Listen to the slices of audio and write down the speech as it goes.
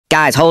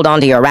Guys, hold on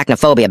to your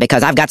arachnophobia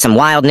because I've got some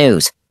wild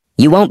news.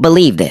 You won't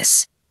believe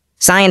this.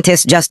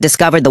 Scientists just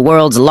discovered the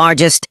world's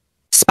largest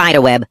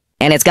spider web,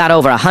 and it's got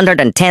over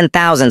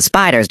 110,000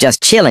 spiders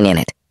just chilling in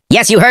it.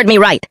 Yes, you heard me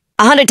right.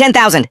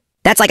 110,000.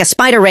 That's like a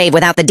spider rave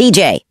without the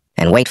DJ.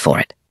 And wait for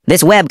it.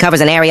 This web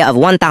covers an area of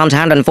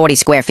 1,140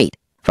 square feet.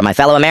 For my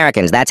fellow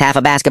Americans, that's half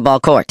a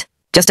basketball court.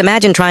 Just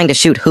imagine trying to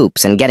shoot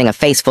hoops and getting a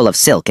face full of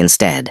silk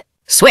instead.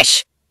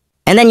 Swish!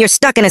 And then you're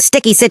stuck in a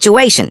sticky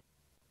situation.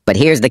 But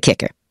here's the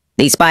kicker.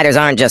 These spiders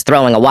aren't just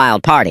throwing a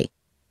wild party.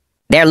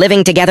 They're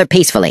living together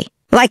peacefully.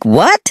 Like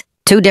what?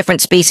 2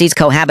 different species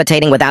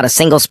cohabitating without a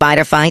single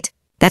spider fight?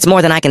 That's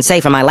more than I can say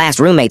for my last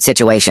roommate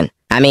situation.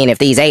 I mean, if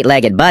these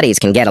 8-legged buddies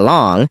can get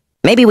along,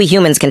 maybe we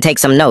humans can take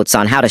some notes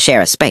on how to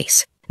share a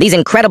space. These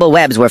incredible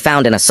webs were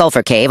found in a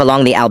sulfur cave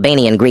along the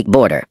Albanian-Greek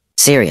border.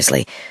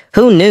 Seriously,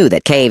 who knew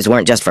that caves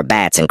weren't just for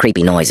bats and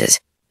creepy noises?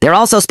 They're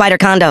also spider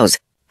condos.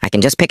 I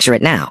can just picture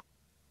it now.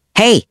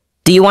 Hey,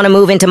 do you want to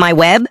move into my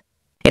web?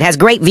 It has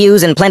great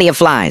views and plenty of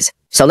flies.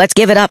 So let's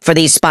give it up for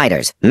these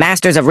spiders,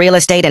 masters of real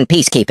estate and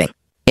peacekeeping.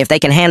 If they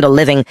can handle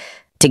living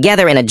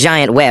together in a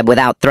giant web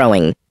without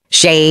throwing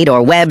shade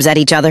or webs at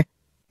each other,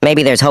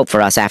 maybe there's hope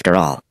for us after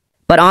all.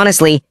 But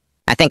honestly,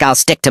 I think I'll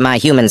stick to my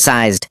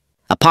human-sized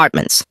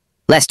apartments.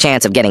 Less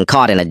chance of getting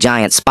caught in a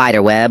giant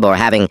spider web or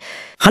having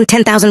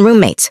 10,000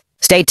 roommates.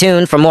 Stay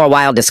tuned for more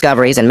wild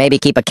discoveries and maybe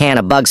keep a can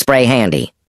of bug spray handy.